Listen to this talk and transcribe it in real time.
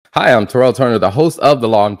Hi, I'm Terrell Turner, the host of the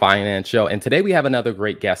Law and Finance Show, and today we have another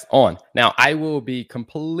great guest on. Now, I will be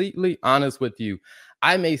completely honest with you.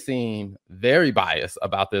 I may seem very biased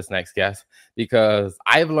about this next guest because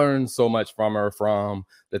I've learned so much from her, from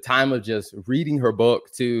the time of just reading her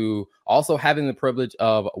book to also having the privilege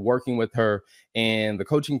of working with her in the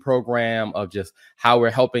coaching program of just how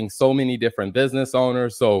we're helping so many different business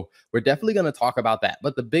owners. So we're definitely going to talk about that.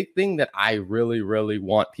 But the big thing that I really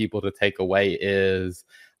want people to take away is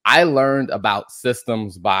I learned about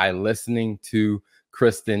systems by listening to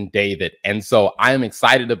Kristen David. And so I am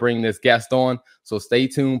excited to bring this guest on. So stay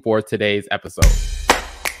tuned for today's episode.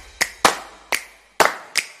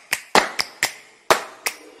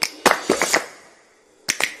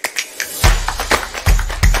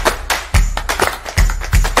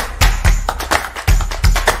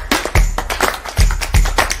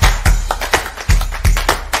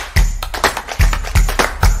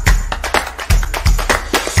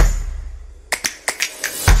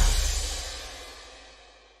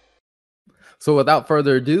 So without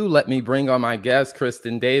further ado, let me bring on my guest,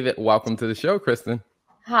 Kristen David. Welcome to the show, Kristen.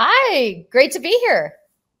 Hi, great to be here.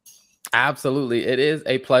 Absolutely. It is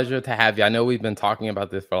a pleasure to have you. I know we've been talking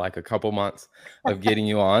about this for like a couple months of getting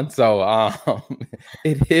you on. So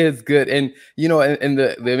it is good. And, and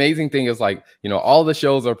the amazing thing is like, all the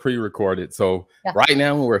shows are pre-recorded. So Right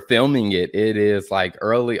now when we're filming it, it is like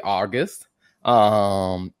early August.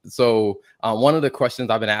 One of the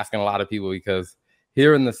questions I've been asking a lot of people, because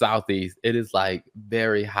here in the Southeast, it is like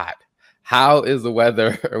very hot. How is the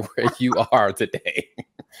weather where you are today?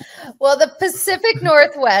 Well, the Pacific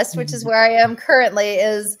Northwest, which is where I am currently,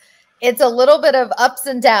 it's a little bit of ups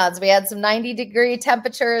and downs. We had some 90-degree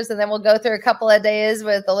temperatures, and then we'll go through a couple of days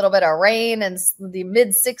with a little bit of rain and the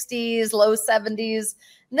mid 60s, low 70s.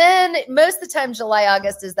 And then most of the time, July,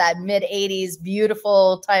 August is that mid 80s,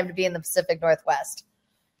 beautiful time to be in the Pacific Northwest.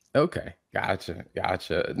 Okay.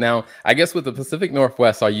 Gotcha. Now, I guess with the Pacific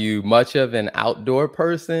Northwest, are you much of an outdoor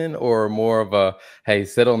person or more of a, hey,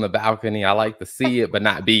 sit on the balcony, I like to see it, but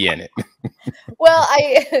not be in it? Well,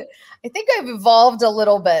 I think I've evolved a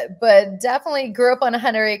little bit, but definitely grew up on a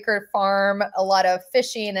 100-acre farm, a lot of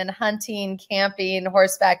fishing and hunting, camping,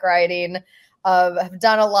 horseback riding. I've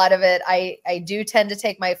done a lot of it. I do tend to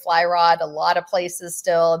take my fly rod a lot of places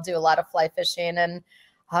still, do a lot of fly fishing, and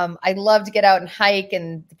I love to get out and hike,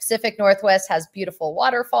 and the Pacific Northwest has beautiful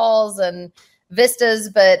waterfalls and vistas.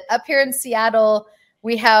 But up here in Seattle,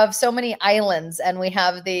 we have so many islands, and we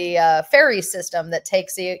have the ferry system that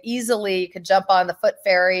takes you easily. You could jump on the foot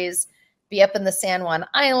ferries, be up in the San Juan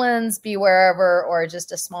Islands, be wherever, or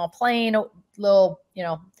just a small plane, a little,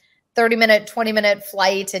 30-minute, 20-minute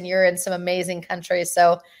flight, and you're in some amazing country.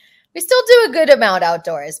 So we still do a good amount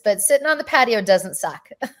outdoors, but sitting on the patio doesn't suck.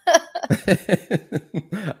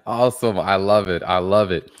 Awesome. I love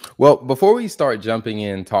it. Well, before we start jumping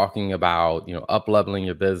in, talking about, up-leveling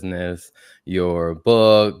your business, your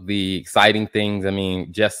book, the exciting things,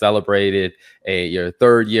 just celebrated your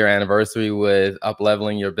 3rd year anniversary with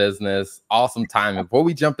up-leveling your business. Awesome time. And before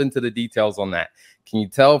we jump into the details on that, can you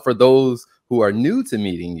tell for those who are new to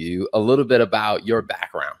meeting you a little bit about your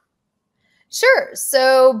background? Sure.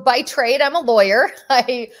 So by trade, I'm a lawyer.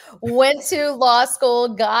 I went to law school,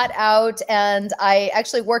 got out, and I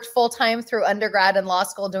actually worked full-time through undergrad and law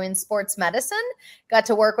school doing sports medicine. Got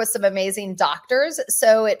to work with some amazing doctors.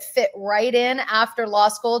 So it fit right in after law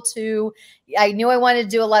school I knew I wanted to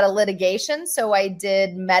do a lot of litigation. So I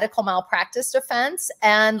did medical malpractice defense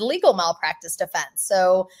and legal malpractice defense.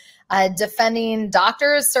 So defending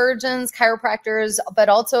doctors, surgeons, chiropractors, but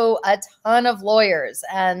also a ton of lawyers.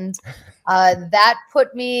 And that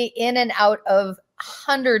put me in and out of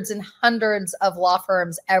hundreds and hundreds of law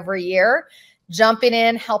firms every year, jumping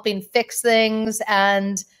in, helping fix things,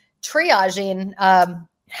 and triaging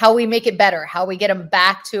how we make it better, how we get them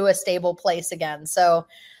back to a stable place again. So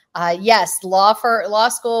yes, law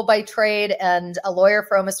school by trade, and a lawyer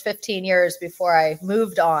for almost 15 years before I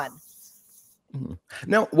moved on.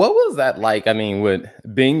 Now, what was that like? With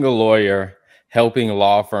being a lawyer, helping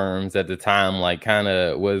law firms at the time, like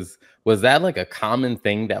was that like a common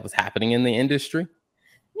thing that was happening in the industry?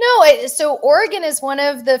 No, so Oregon is one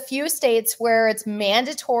of the few states where it's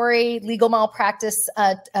mandatory legal malpractice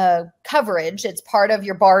coverage. It's part of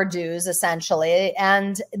your bar dues, essentially.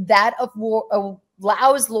 And that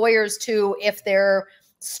allows lawyers to, if they're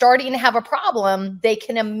starting to have a problem, they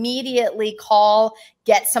can immediately call,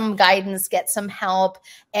 get some guidance, get some help,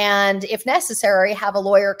 and if necessary, have a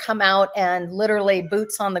lawyer come out and literally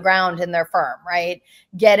boots on the ground in their firm, right?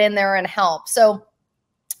 Get in there and help. So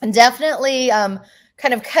definitely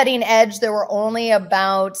kind of cutting edge. There were only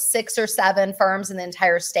about 6 or 7 firms in the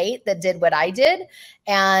entire state that did what I did.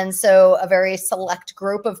 And so a very select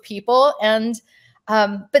group of people. And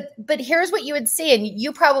but here's what you would see, and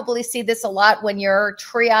you probably see this a lot when you're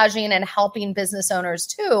triaging and helping business owners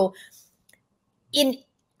too.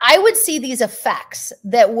 I would see these effects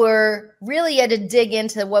that were really, you had to dig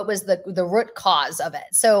into what was the root cause of it.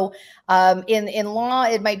 So in law,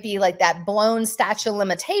 it might be like that blown statute of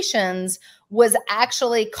limitations was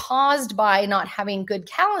actually caused by not having good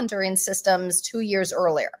calendaring systems 2 years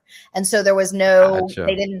earlier. And so there was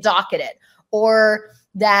they didn't docket it, or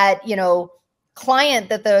that, client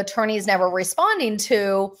that the attorney is never responding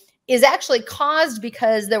to is actually caused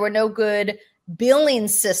because there were no good billing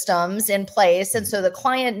systems in place. And so the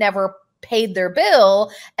client never paid their bill,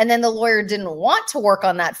 and then the lawyer didn't want to work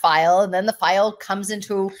on that file. And then the file comes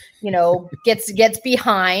into, gets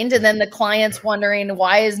behind, and then the client's wondering,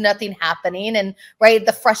 why is nothing happening? And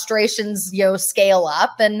the frustrations, scale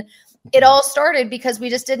up. And it all started because we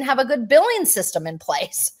just didn't have a good billing system in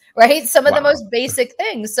place, right? Some of the most basic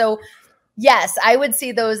things. So yes, I would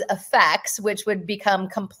see those effects, which would become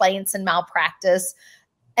complaints and malpractice.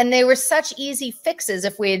 And they were such easy fixes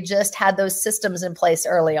if we had just had those systems in place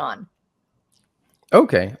early on.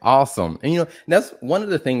 Okay, awesome. And, that's one of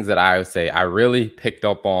the things that I would say I really picked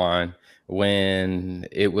up on when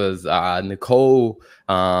it was Nicole,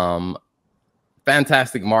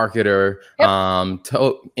 fantastic marketer,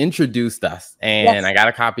 introduced us. And I got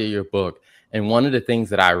a copy of your book. And one of the things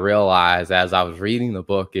that I realized as I was reading the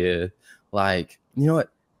book is, like, you know what?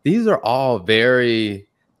 These are all very,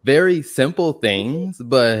 very simple things,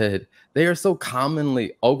 but they are so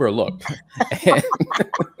commonly overlooked.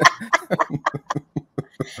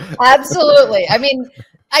 Absolutely. I mean,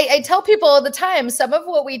 I tell people all the time, some of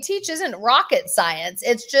what we teach isn't rocket science.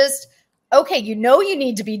 It's just, okay, you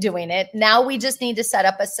need to be doing it. Now we just need to set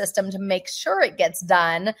up a system to make sure it gets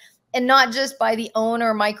done, and not just by the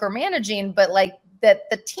owner micromanaging, but like that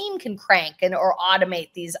the team can crank or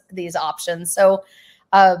automate these options. So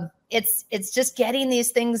it's just getting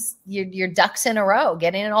these things, your ducks in a row,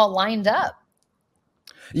 getting it all lined up.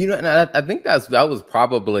 And I think that was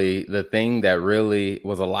probably the thing that really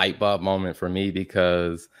was a light bulb moment for me,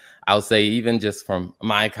 because I'll say, even just from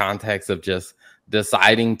my context of just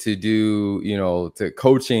deciding to do, to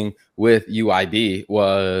coaching with UID,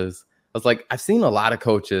 I was like, I've seen a lot of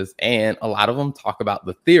coaches and a lot of them talk about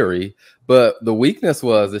the theory, but the weakness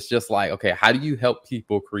it's just like, okay, how do you help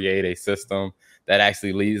people create a system that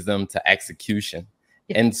actually leads them to execution?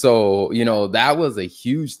 And so, that was a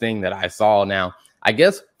huge thing that I saw. Now, I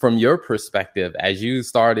guess from your perspective, as you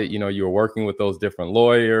started, you were working with those different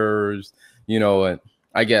lawyers, and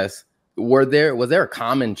I guess, was there a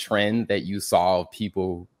common trend that you saw of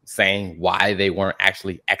people saying why they weren't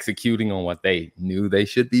actually executing on what they knew they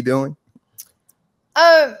should be doing?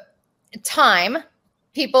 Time.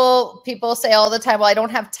 People say all the time, well, I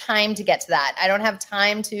don't have time to get to that. I don't have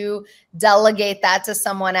time to delegate that to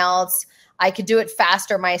someone else. I could do it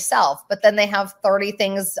faster myself. But then they have 30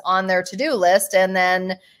 things on their to-do list, and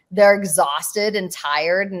then they're exhausted and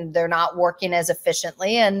tired, and they're not working as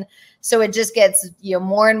efficiently. And so it just gets,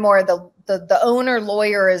 more and more, the owner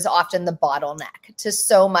lawyer is often the bottleneck to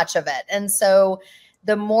so much of it. And so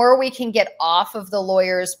the more we can get off of the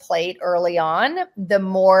lawyer's plate early on, the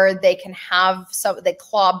more they can have they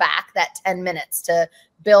claw back that 10 minutes to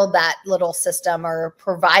build that little system or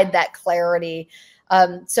provide that clarity.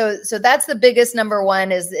 So that's the biggest number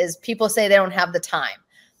one is people say they don't have the time.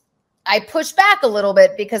 I push back a little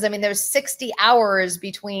bit because, there's 60 hours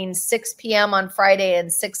between 6 p.m. on Friday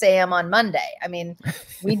and 6 a.m. on Monday.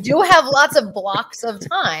 We do have lots of blocks of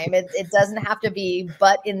time. It doesn't have to be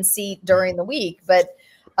butt in seat during the week, but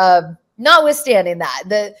notwithstanding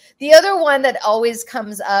that, the other one that always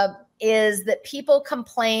comes up is that people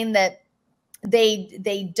complain that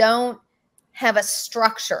they don't have a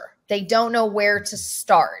structure. They don't know where to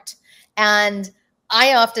start. And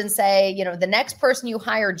I often say, the next person you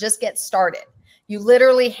hire, just get started. You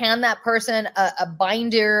literally hand that person a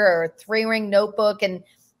binder or a 3-ring notebook,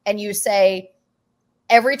 and you say,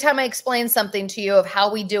 every time I explain something to you of how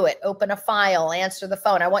we do it, open a file, answer the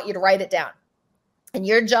phone, I want you to write it down. And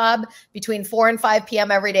your job between 4 and 5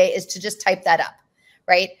 p.m. every day is to just type that up,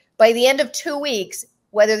 right? By the end of 2 weeks,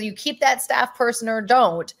 whether you keep that staff person or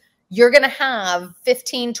don't, you're going to have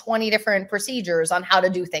 15, 20 different procedures on how to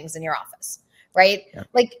do things in your office. Right? Yeah.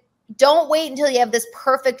 Like, don't wait until you have this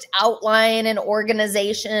perfect outline and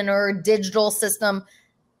organization or digital system.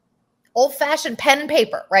 Old-fashioned pen and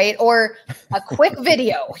paper, right? Or a quick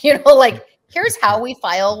video, like, here's how we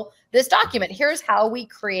file this document. Here's how we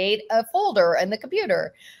create a folder in the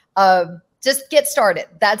computer. just get started.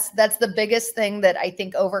 That's the biggest thing that I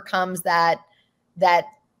think overcomes that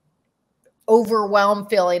overwhelmed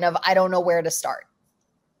feeling of, I don't know where to start.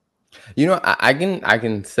 I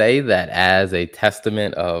can say that as a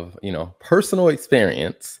testament of, personal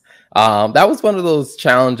experience. That was one of those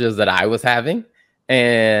challenges that I was having.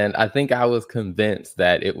 And I think I was convinced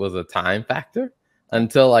that it was a time factor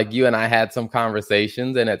until like you and I had some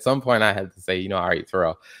conversations. And at some point I had to say, all right,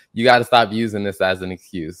 Terrell, you got to stop using this as an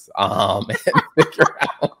excuse. And figure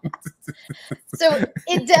out. So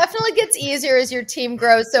it definitely gets easier as your team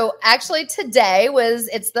grows. So actually today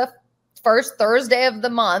it's the first Thursday of the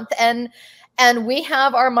month, and we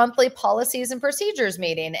have our monthly policies and procedures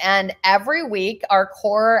meeting. And every week our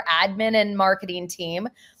core admin and marketing team,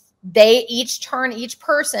 each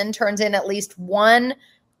person turns in at least one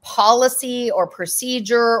policy or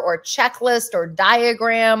procedure or checklist or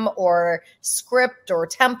diagram or script or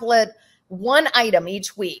template, one item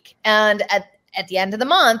each week. And at the end of the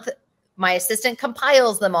month, my assistant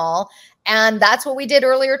compiles them all. And that's what we did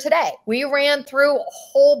earlier today. We ran through a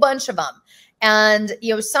whole bunch of them. And,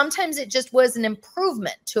 sometimes it just was an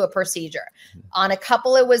improvement to a procedure. On a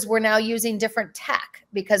couple, we're now using different tech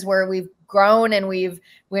because we've grown and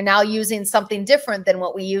we're now using something different than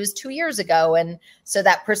what we used 2 years ago. And so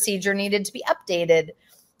that procedure needed to be updated.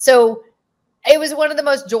 So it was one of the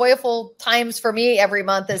most joyful times for me every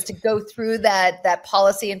month is to go through that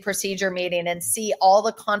policy and procedure meeting and see all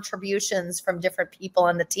the contributions from different people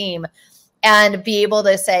on the team and be able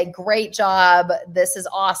to say, great job. This is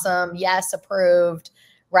awesome. Yes, approved.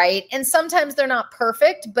 Right. And sometimes they're not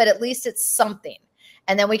perfect, but at least it's something.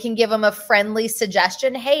 And then we can give them a friendly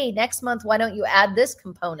suggestion. Hey, next month, why don't you add this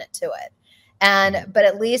component to it? But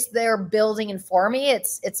at least they're building and for me.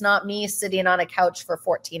 It's not me sitting on a couch for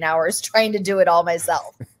 14 hours trying to do it all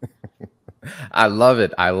myself. I love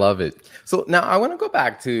it. I love it. So now I want to go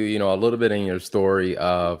back to, a little bit in your story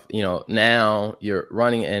of, now you're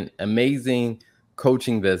running an amazing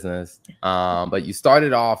coaching business, but you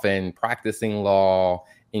started off in practicing law,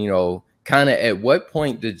 kind of at what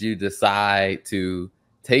point did you decide to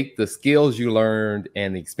take the skills you learned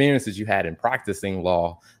and the experiences you had in practicing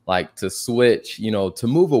law, like to switch, to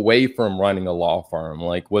move away from running a law firm?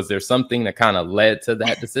 Like, was there something that kind of led to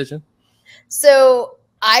that decision? So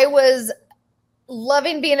I was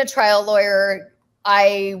loving being a trial lawyer.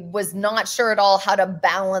 I was not sure at all how to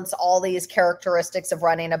balance all these characteristics of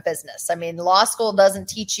running a business. I mean, law school doesn't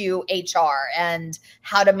teach you HR and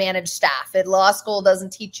how to manage staff. Law school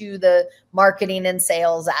doesn't teach you the marketing and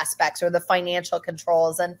sales aspects or the financial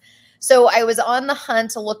controls. And so I was on the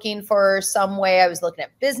hunt looking for some way. I was looking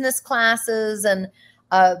at business classes and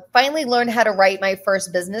finally learned how to write my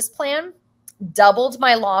first business plan. Doubled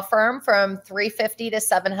my law firm from $350,000 to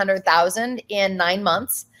 $700,000 in 9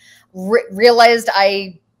 months. Realized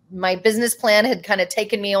my business plan had kind of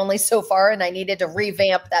taken me only so far, and I needed to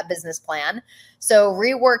revamp that business plan. So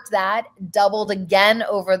reworked that, doubled again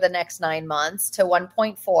over the next 9 months to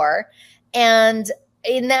 1.4. And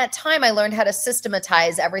in that time, I learned how to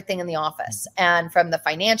systematize everything in the office, and from the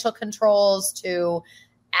financial controls to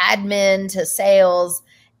admin to sales.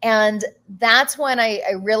 And that's when I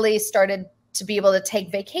really started to be able to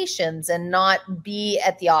take vacations and not be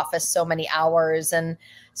at the office so many hours. And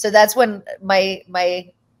so that's when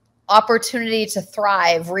my opportunity to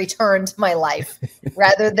thrive returned to my life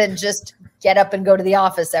rather than just get up and go to the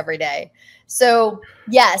office every day. So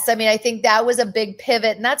yes, I mean, I think that was a big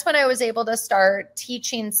pivot. And that's when I was able to start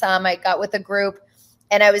teaching some. I got with a group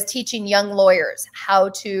and I was teaching young lawyers how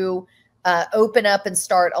to open up and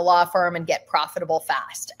start a law firm and get profitable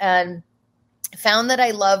fast. And found that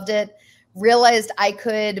I loved it. Realized I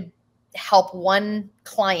could help one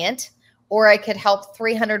client or I could help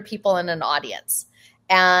 300 people in an audience,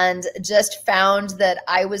 and just found that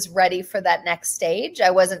I was ready for that next stage.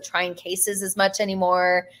 I wasn't trying cases as much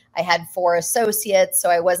anymore. I had 4 associates, so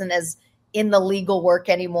I wasn't as in the legal work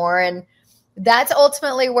anymore. And that's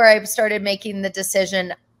ultimately where I started making the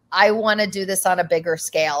decision. I want to do this on a bigger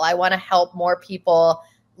scale. I want to help more people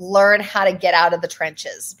learn how to get out of the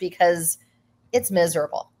trenches because it's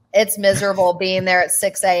miserable. It's miserable being there at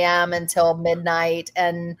 6 a.m. until midnight.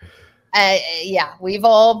 And we've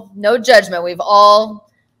all, no judgment, we've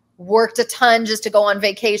all worked a ton just to go on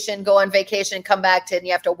vacation, come back to, and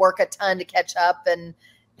you have to work a ton to catch up. And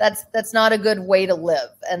that's not a good way to live.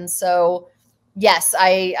 And so, yes,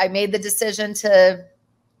 I made the decision to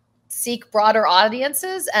seek broader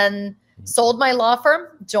audiences and sold my law firm,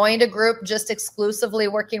 joined a group just exclusively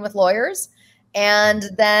working with lawyers. And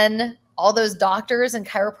then all those doctors and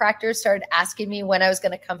chiropractors started asking me when I was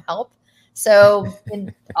going to come help. So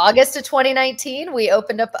in August of 2019, we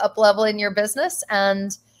opened up Upleveling Your Business.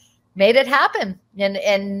 And made it happen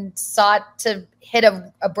and sought to hit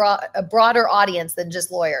a broader audience than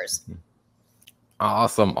just lawyers.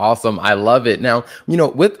 Awesome. Awesome. I love it. Now,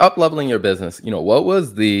 with Upleveling your business, what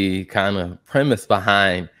was the kind of premise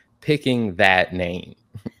behind picking that name?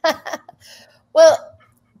 Well,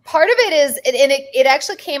 part of it is, and it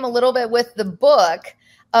actually came a little bit with the book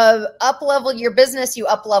of Uplevel Your Business, You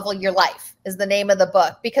Uplevel Your Life is the name of the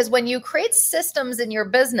book. Because when you create systems in your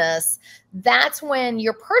business, that's when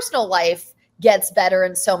your personal life gets better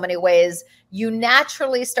in so many ways. You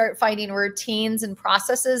naturally start finding routines and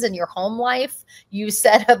processes in your home life. You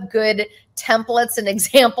set up good templates and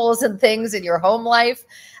examples and things in your home life.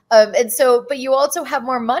 But you also have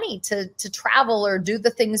more money to travel or do the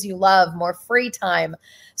things you love, more free time.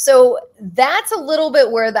 So that's a little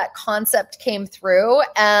bit where that concept came through.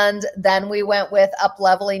 And then we went with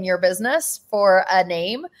Upleveling Your Business for a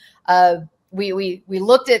name. We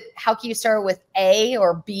looked at how can you start with A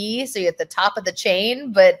or B, so you're at the top of the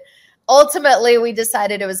chain. But ultimately, we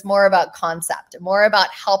decided it was more about concept, more about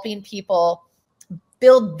helping people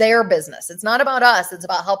build their business. It's not about us. It's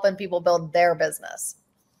about helping people build their business.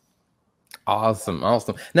 Awesome.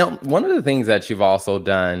 Awesome. Now, one of the things that you've also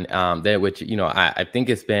done which, I think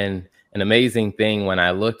it's been an amazing thing when I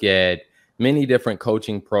look at many different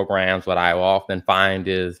coaching programs, what I often find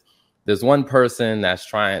is there's one person that's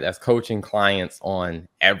coaching clients on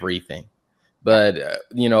everything. But,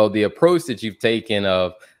 the approach that you've taken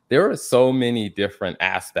of there are so many different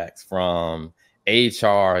aspects from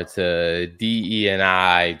HR to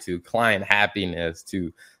DE&I to client happiness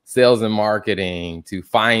to sales and marketing to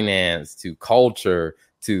finance to culture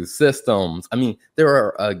to systems. I mean, there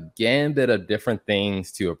are a gambit of different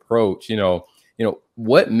things to approach.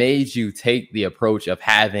 What made you take the approach of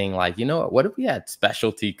having what if we had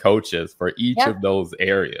specialty coaches for each of those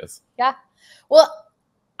areas? Yeah. Well,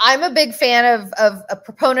 I'm a big fan of a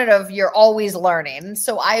proponent of you're always learning.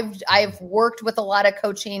 So I've worked with a lot of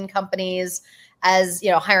coaching companies as,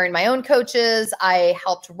 hiring my own coaches. I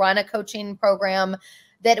helped run a coaching program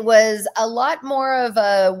that was a lot more of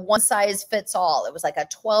a one size fits all. It was like a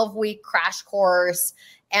 12-week crash course.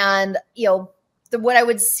 And, what I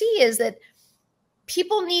would see is that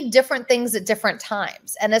people need different things at different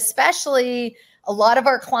times. And especially a lot of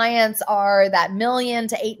our clients are that $1 million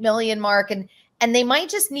to $8 million mark. And they might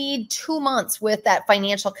just need 2 months with that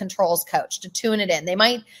financial controls coach to tune it in. They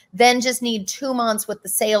might then just need 2 months with the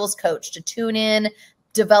sales coach to tune in,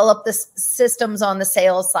 develop the systems on the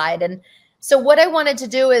sales side. And so what I wanted to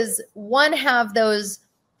do is have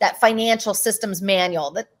that financial systems manual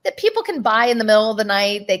that people can buy in the middle of the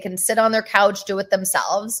night. They can sit on their couch, do it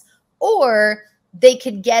themselves, or they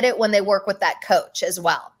could get it when they work with that coach as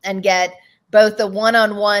well and get both the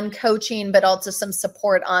one-on-one coaching, but also some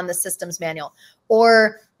support on the systems manual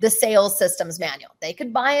or the sales systems manual. They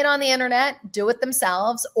could buy it on the internet, do it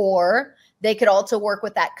themselves, or they could also work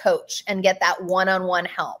with that coach and get that one-on-one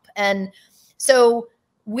help. And so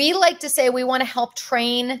we like to say we want to help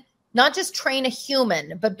not just train a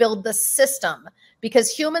human, but build the system,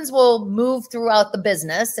 because humans will move throughout the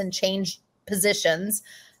business and change positions.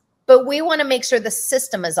 But we want to make sure the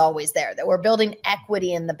system is always there, that we're building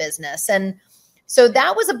equity in the business. And so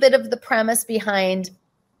that was a bit of the premise behind.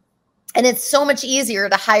 And it's so much easier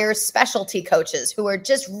to hire specialty coaches who are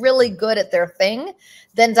just really good at their thing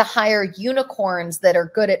than to hire unicorns that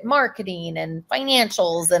are good at marketing and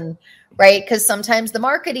financials and right. Because sometimes the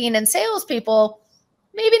marketing and sales people,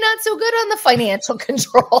 maybe not so good on the financial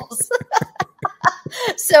controls.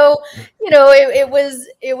 So,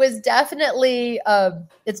 it was definitely,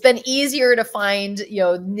 it's been easier to find,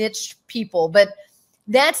 niche people, but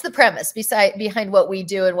that's the premise behind what we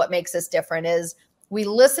do and what makes us different is we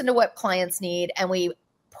listen to what clients need and we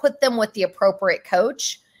put them with the appropriate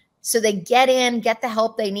coach so they get the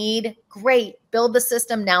help they need. Great. Build the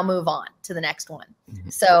system. Now move on to the next one. Mm-hmm.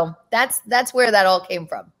 So that's where that all came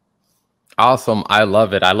from. Awesome. I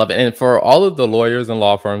love it. And for all of the lawyers and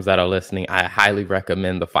law firms that are listening, I highly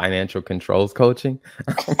recommend the financial controls coaching.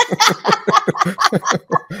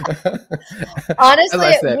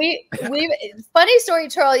 Honestly, we funny story,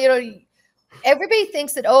 Charles, everybody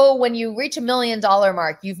thinks that, when you reach $1 million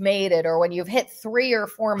mark, you've made it, or when you've hit 3 or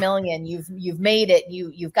 4 million, you've made it.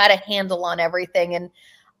 You've got a handle on everything. And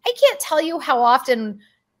I can't tell you how often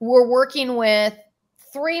we're working with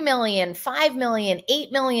 $3 million, $5 million,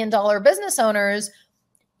 $8 million business owners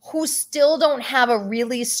who still don't have a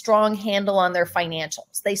really strong handle on their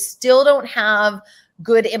financials. They still don't have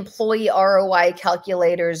good employee ROI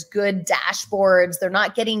calculators, good dashboards. They're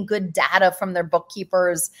not getting good data from their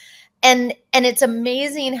bookkeepers. And it's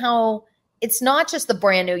amazing how it's not just the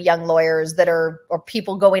brand new young lawyers that are, or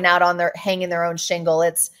people going out on hanging their own shingle.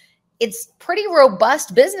 it's pretty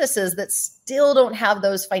robust businesses that still don't have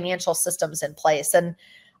those financial systems in place. And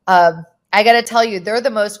I got to tell you, they're the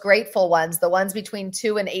most grateful ones, the ones between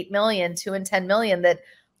 2 and 8 million, 2 and 10 million that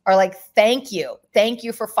are like, thank you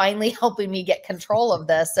for finally helping me get control of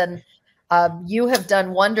this. And you have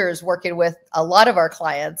done wonders working with a lot of our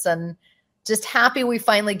clients, and just happy we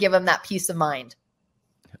finally give them that peace of mind.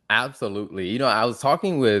 Absolutely. I was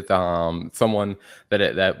talking with someone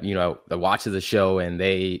that watches the show, and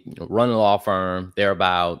they run a law firm. They're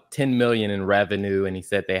about 10 million in revenue, and he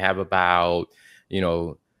said they have about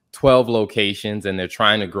 12 locations, and they're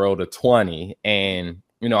trying to grow to 20. And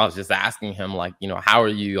I was just asking him, like, how are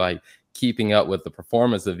you like keeping up with the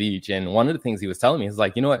performance of each? And one of the things he was telling me is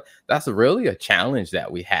like, what, that's really a challenge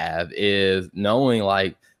that we have, is knowing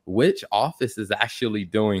like which office is actually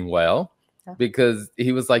doing well. Because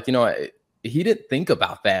he was like, he didn't think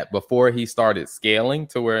about that before he started scaling,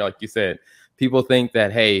 to where, like you said, people think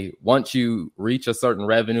that, hey, once you reach a certain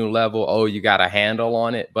revenue level, oh, you got a handle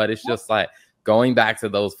on it. But it's just like going back to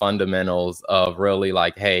those fundamentals of really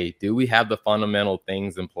like, hey, do we have the fundamental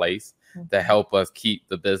things in place to help us keep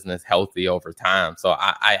the business healthy over time? So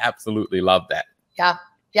I absolutely love that. Yeah.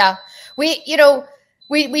 Yeah. We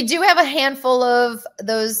do have a handful of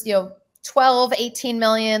those, 12, 18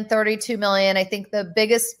 million, 32 million. I think the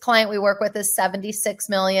biggest client we work with is 76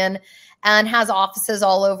 million and has offices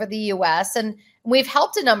all over the US. And we've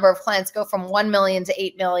helped a number of clients go from 1 million to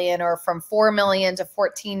 8 million, or from 4 million to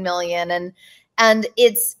 14 million. And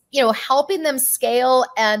it's, helping them scale,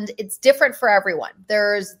 and it's different for everyone.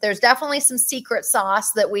 There's definitely some secret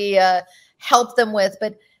sauce that we help them with,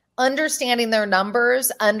 but understanding their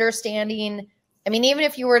numbers, even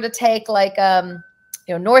if you were to take like,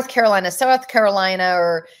 North Carolina, South Carolina,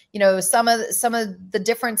 or, some of the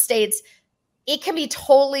different states, it can be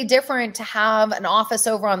totally different to have an office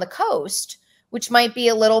over on the coast, which might be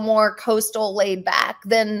a little more coastal, laid back,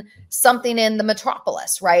 than something in the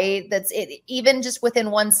metropolis, right? That's it. Even just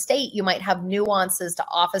within one state, you might have nuances to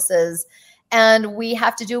offices, and we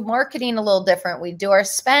have to do marketing a little different. We do our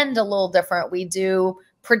spend a little different. We do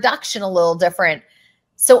production a little different.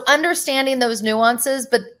 So understanding those nuances,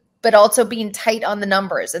 but also being tight on the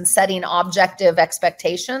numbers and setting objective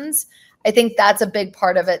expectations, I think that's a big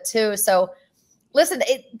part of it too. So listen,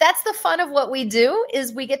 that's the fun of what we do,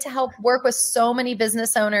 is we get to help work with so many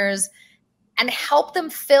business owners and help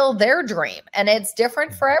them fill their dream. And it's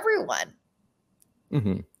different for everyone.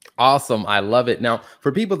 Mm-hmm. Awesome. I love it. Now,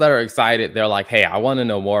 for people that are excited, they're like, hey, I want to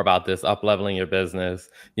know more about this Upleveling your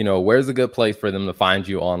business. Where's a good place for them to find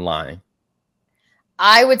you online?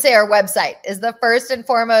 I would say our website is the first and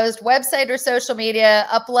foremost website, or social media,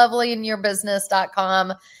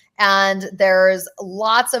 uplevelingyourbusiness.com. And there's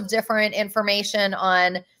lots of different information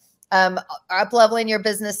on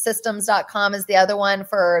uplevelingyourbusinesssystems.com is the other one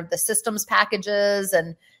for the systems packages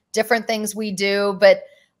and different things we do. But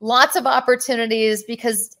lots of opportunities,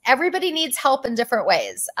 because everybody needs help in different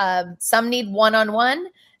ways. Some need one-on-one.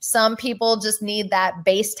 Some people just need that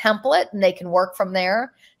base template and they can work from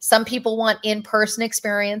there. Some people want in-person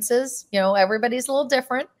experiences. Everybody's a little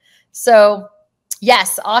different. So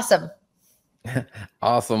yes, awesome.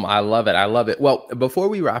 Awesome. I love it. I love it. Well, before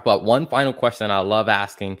we wrap up, one final question I love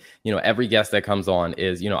asking, every guest that comes on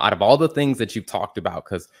is, out of all the things that you've talked about,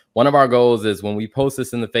 because one of our goals is, when we post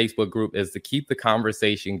this in the Facebook group, is to keep the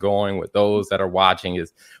conversation going with those that are watching,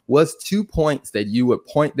 is what's 2 points that you would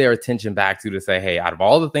point their attention back to say, hey, out of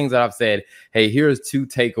all the things that I've said, hey, here's 2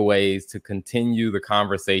 takeaways to continue the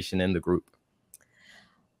conversation in the group.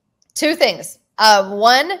 2 things.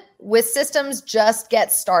 One, with systems, just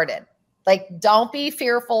get started. Like, don't be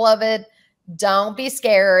fearful of it. Don't be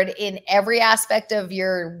scared. In every aspect of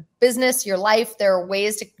your business, your life, there are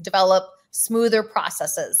ways to develop smoother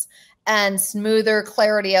processes and smoother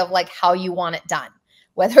clarity of like how you want it done,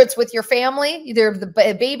 whether it's with your family, either the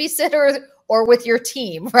babysitter or with your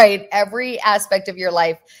team, right? Every aspect of your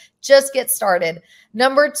life, just get started.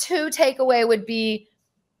 Number 2 takeaway would be,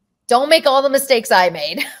 don't make all the mistakes I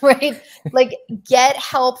made, right? Like, get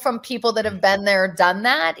help from people that have been there, done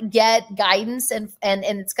that, get guidance, and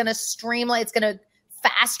it's going to streamline, it's going to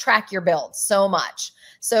fast track your build so much.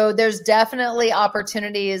 So there's definitely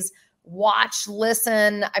opportunities. Watch,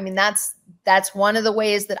 listen. That's one of the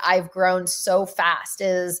ways that I've grown so fast,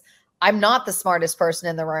 is I'm not the smartest person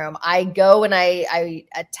in the room. I go and I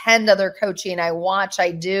attend other coaching. I watch,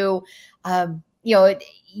 I do,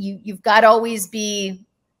 you've got to always be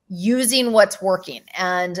using what's working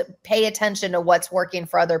and pay attention to what's working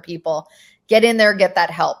for other people. Get in there, get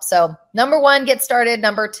that help. So number 1, get started.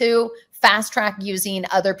 Number 2, fast track using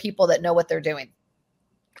other people that know what they're doing.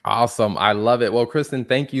 Awesome. I love it. Well, Kristen,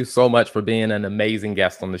 thank you so much for being an amazing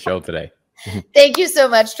guest on the show today. Thank you so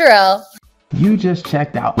much, Terrell. You just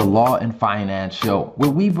checked out the Law and Finance Show, where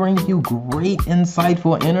we bring you great,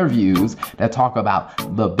 insightful interviews that talk about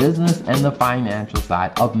the business and the financial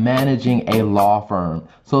side of managing a law firm.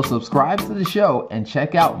 So subscribe to the show and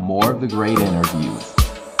check out more of the great interviews.